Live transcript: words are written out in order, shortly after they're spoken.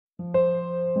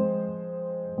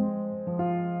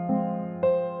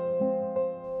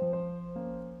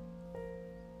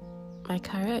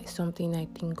career is something I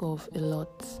think of a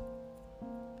lot.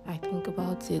 I think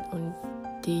about it on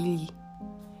daily.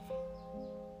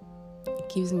 It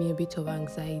gives me a bit of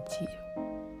anxiety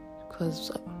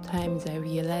because sometimes I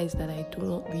realize that I do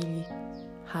not really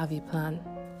have a plan.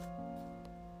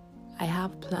 I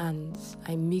have plans,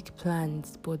 I make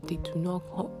plans, but they do not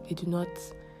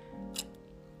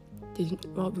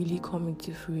really come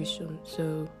into fruition.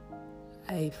 So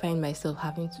I find myself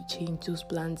having to change those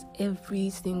plans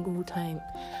every single time.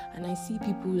 And I see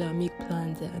people that make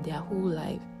plans and their whole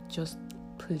life just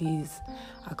plays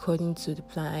according to the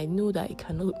plan. I know that it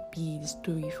cannot be the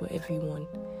story for everyone.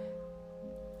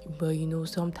 But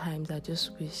sometimes I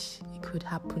just wish it could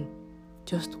happen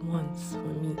just once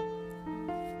for me.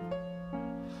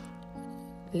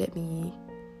 Let me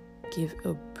give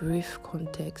a brief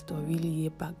context or really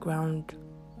a background,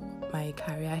 my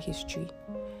career history.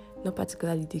 Not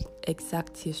particularly the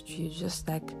exact history, just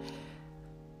like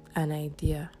an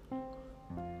idea.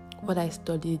 What I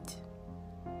studied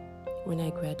when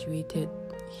I graduated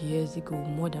years ago,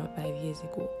 more than 5 years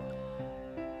ago,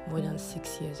 more than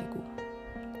 6 years ago,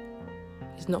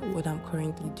 is not what I'm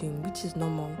currently doing, which is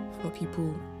normal for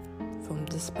people from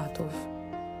this part of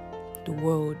the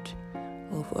world,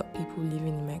 or for people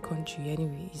living in my country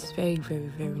anyway. It's very, very,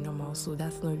 very normal, so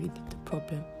that's not really the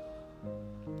problem.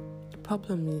 The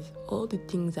problem is all the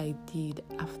things I did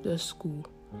after school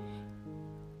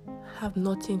have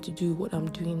nothing to do with what I'm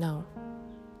doing now.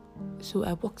 So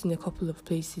I worked in a couple of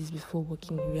places before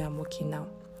working where I'm working now.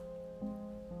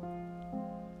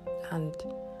 And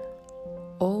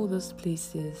all those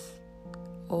places,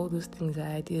 all those things that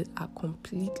I did are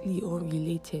completely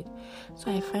unrelated.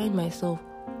 So I find myself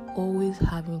always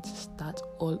having to start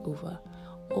all over,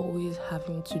 always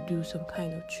having to do some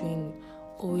kind of training,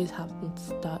 always having to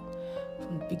start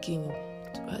from the beginning.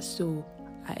 So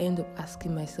I end up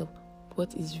asking myself,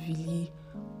 what is really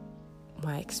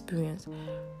my experience?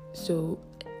 So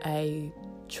I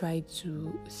try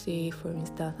to say, for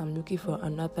instance, I'm looking for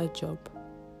another job.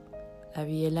 I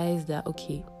realized that,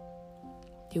 okay,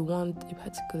 they want a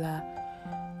particular,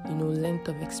 length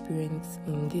of experience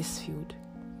in this field,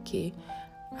 okay?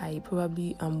 I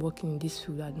probably am working in this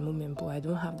field at the moment, but I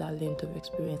don't have that length of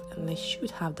experience, and I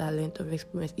should have that length of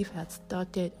experience if I had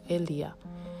started earlier.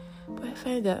 But I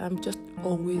find that I'm just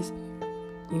always,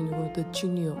 the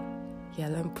junior. Yeah,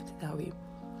 let me put it that way.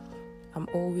 I'm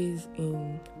always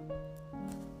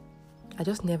I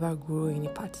just never grow in a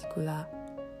particular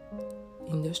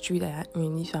industry that I'm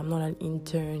in. If I'm not an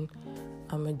intern,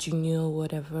 I'm a junior,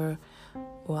 whatever,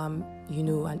 or I'm,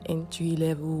 an entry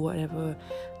level, whatever.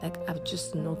 Like, I've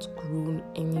just not grown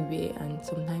anywhere, and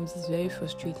sometimes it's very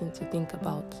frustrating to think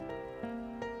about.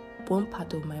 One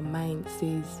part of my mind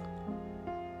says,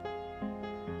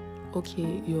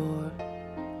 okay, your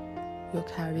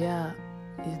career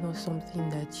is not something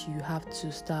that you have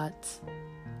to start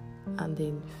and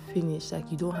then finish.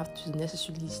 Like, you don't have to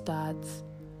necessarily start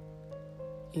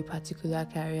a particular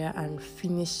career and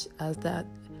finish as that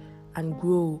and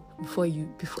grow before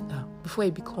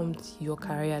it becomes your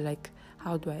career. Like,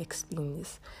 how do I explain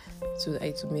this so that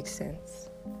it will make sense?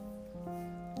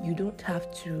 You don't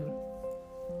have to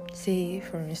say,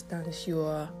 for instance,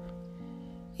 you're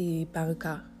a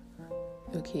banker.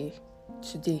 Okay,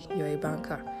 today you're a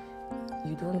banker.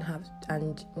 You don't have,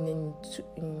 and in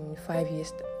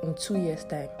 2 years'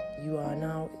 time, you are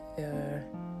now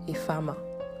a farmer.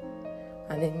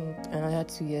 And then another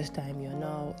 2 years' time, you're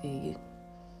now a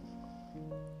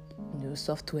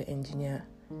software engineer.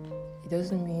 It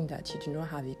doesn't mean that you do not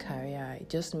have a career. It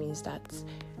just means that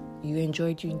you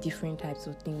enjoy doing different types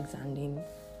of things, and then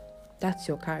that's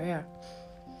your career.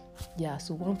 Yeah,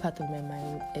 so one part of my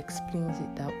mind explains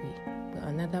it that way, but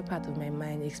another part of my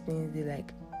mind explains it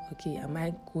like, okay, am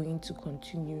I going to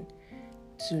continue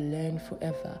to learn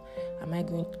forever? Am I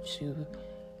going to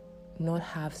not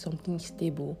have something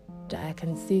stable that I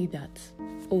can say that,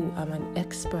 oh, I'm an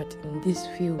expert in this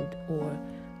field, or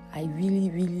I really,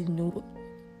 really know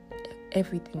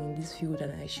everything in this field,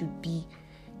 and I should be,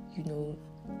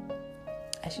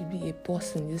 I should be a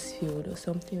boss in this field or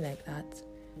something like that.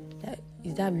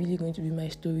 Is that really going to be my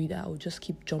story, that I'll just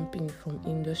keep jumping from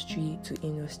industry to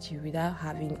industry without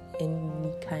having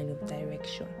any kind of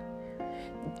direction?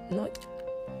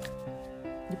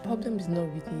 The problem is not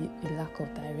really a lack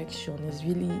of direction. It's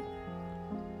really,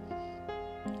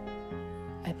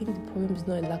 I think the problem is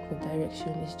not a lack of direction.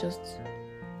 It's just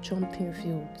jumping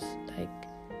fields. Like,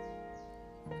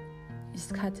 it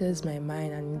scatters my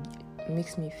mind and it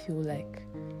makes me feel like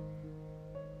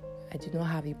I do not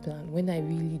have a plan when I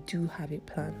really do have a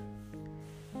plan.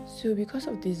 So because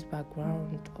of this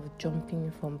background of jumping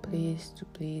from place to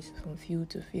place, from field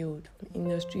to field, from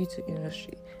industry to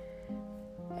industry,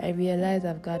 I realized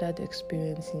I've gathered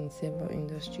experience in several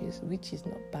industries, which is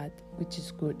not bad, which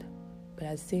is good. But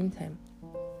at the same time,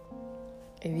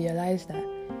 I realized that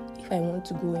if I want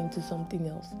to go into something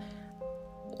else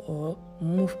or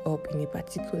move up in a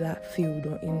particular field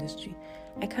or industry,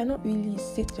 I cannot really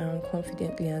sit down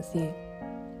confidently and say,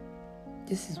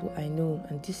 this is what I know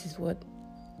and this is what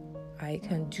I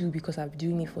can do because I've been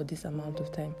doing it for this amount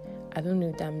of time. I don't know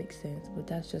if that makes sense, but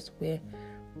that's just where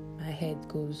my head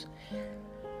goes.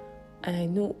 And I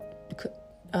know because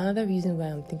another reason why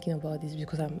I'm thinking about this is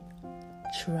because I'm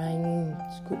trying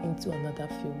to go into another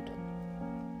field.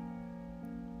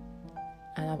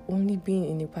 And I've only been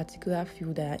in a particular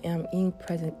field that I am in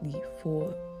presently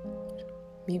for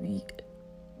maybe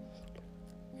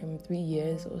 3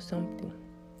 years or something.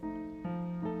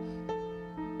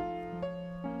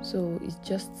 So it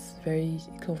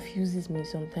confuses me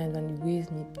sometimes and it weighs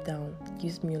me down. It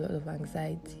gives me a lot of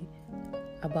anxiety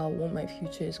about what my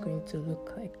future is going to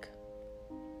look like.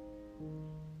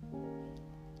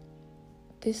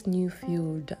 This new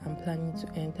field that I'm planning to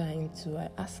enter into, I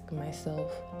ask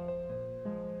myself,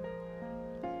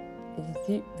 is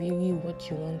it really what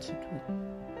you want to do?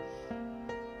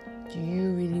 Do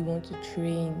you really want to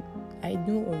train? I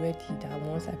know already that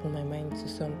once I put my mind to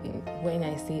something, when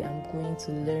I say I'm going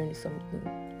to learn something,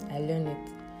 I learn it,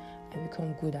 I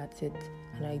become good at it,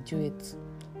 and I do it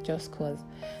just cause.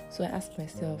 So I ask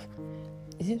myself,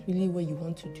 is it really what you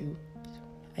want to do?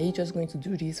 Are you just going to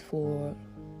do this for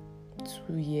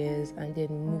 2 years and then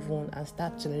move on and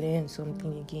start to learn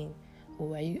something again?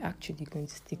 Or are you actually going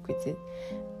to stick with it?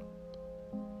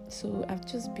 So I've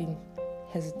just been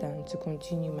hesitant to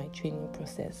continue my training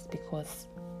process because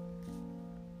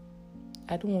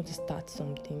I don't want to start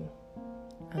something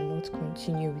and not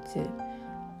continue with it.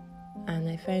 And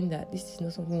I find that this is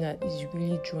not something that is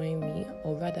really drawing me,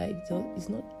 or rather it's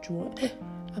not drawn.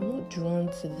 I'm not drawn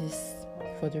to this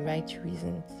for the right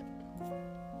reasons.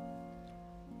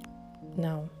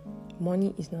 Now,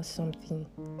 money is not something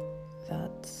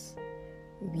that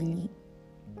really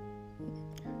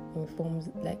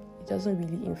it doesn't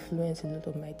really influence a lot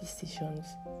of my decisions,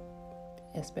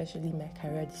 especially my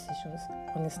career decisions.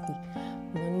 Honestly,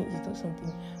 money is not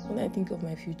something. When I think of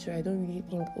my future, I don't really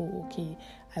think,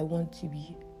 I want to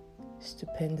be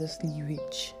stupendously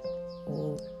rich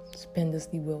or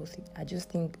stupendously wealthy. I just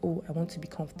think, I want to be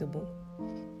comfortable.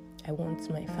 I want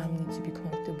my family to be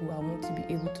comfortable. I want to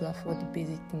be able to afford the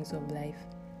basic things of life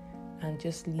and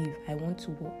just live. I want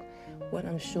to work. What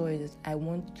I'm sure is I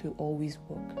want to always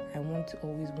work. I want to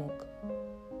always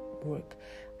work.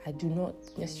 I do not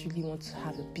necessarily want to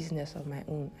have a business of my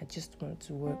own. I just want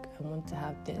to work. I want to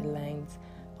have deadlines.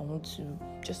 I want to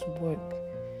just work.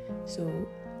 So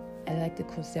I like the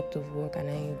concept of work and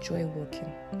I enjoy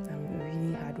working. I'm a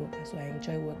really hard worker, so I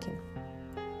enjoy working.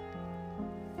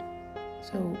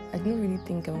 So I don't really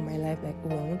think about my life like,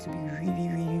 I want to be really,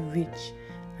 really rich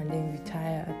and then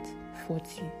retire at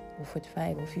 40 or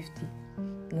 45 or 50.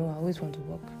 No, I always want to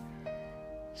work.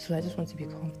 So I just want to be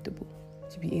comfortable,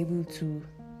 to be able to,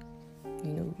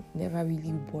 never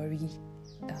really worry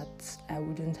that I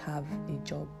wouldn't have a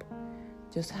job.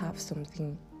 Just have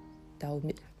something that will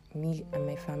make me and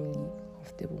my family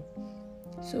comfortable.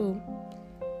 So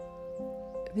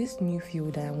this new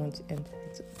field that I want to enter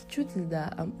into, the truth is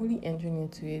that I'm only entering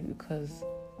into it because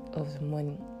of the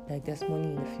money. Like, there's money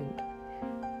in the field.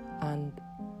 And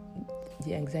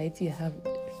the anxiety I have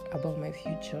about my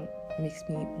future makes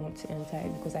me want to enter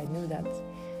it because I know that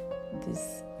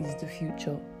this is the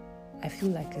future. I feel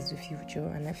like it's the future,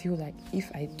 and I feel like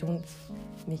if I don't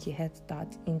make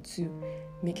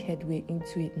headway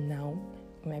into it now,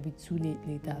 it might be too late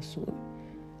later. So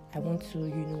I want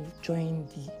to, join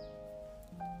the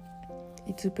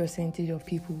little percentage of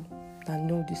people that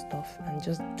know this stuff and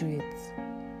just do it.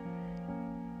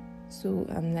 So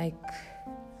I'm like,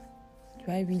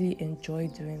 do I really enjoy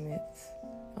doing it?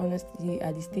 Honestly,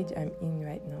 at the stage I'm in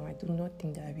right now, I do not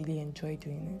think that I really enjoy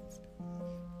doing it.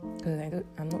 Because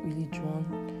I'm not really drawn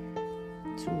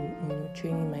to,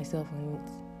 training myself on it.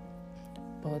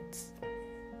 But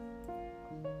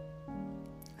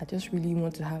I just really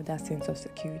want to have that sense of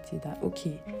security that,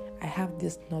 I have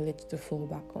this knowledge to fall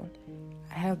back on.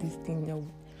 I have this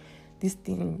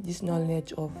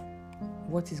knowledge of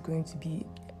what is going to be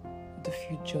the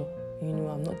future.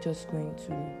 I'm not just going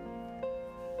to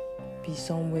be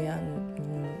somewhere and,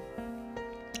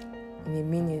 in a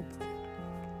minute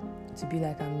to be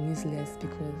like I'm useless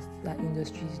because that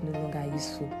industry is no longer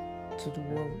useful to the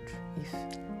world, if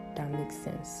that makes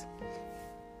sense.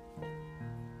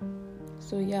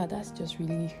 So yeah, that's just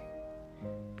really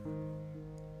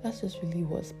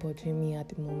what's bothering me at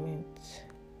the moment.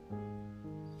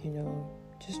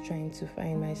 Just trying to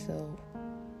find myself,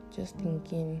 just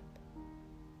thinking,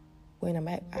 when am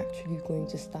I actually going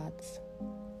to start?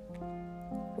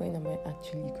 When am I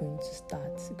actually going to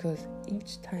start? Because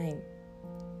each time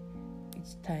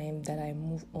that I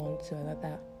move on to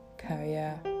another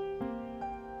career,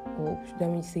 or let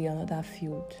me say another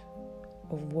field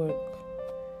of work,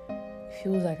 it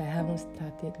feels like I haven't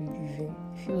started living.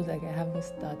 It feels like I haven't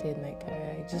started my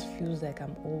career. It just feels like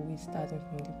I'm always starting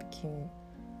from the beginning.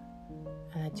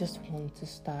 And I just want to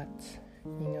start,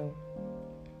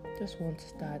 just want to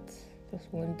start,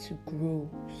 just want to grow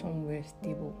somewhere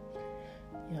stable.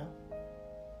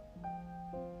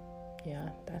 Yeah,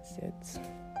 that's it.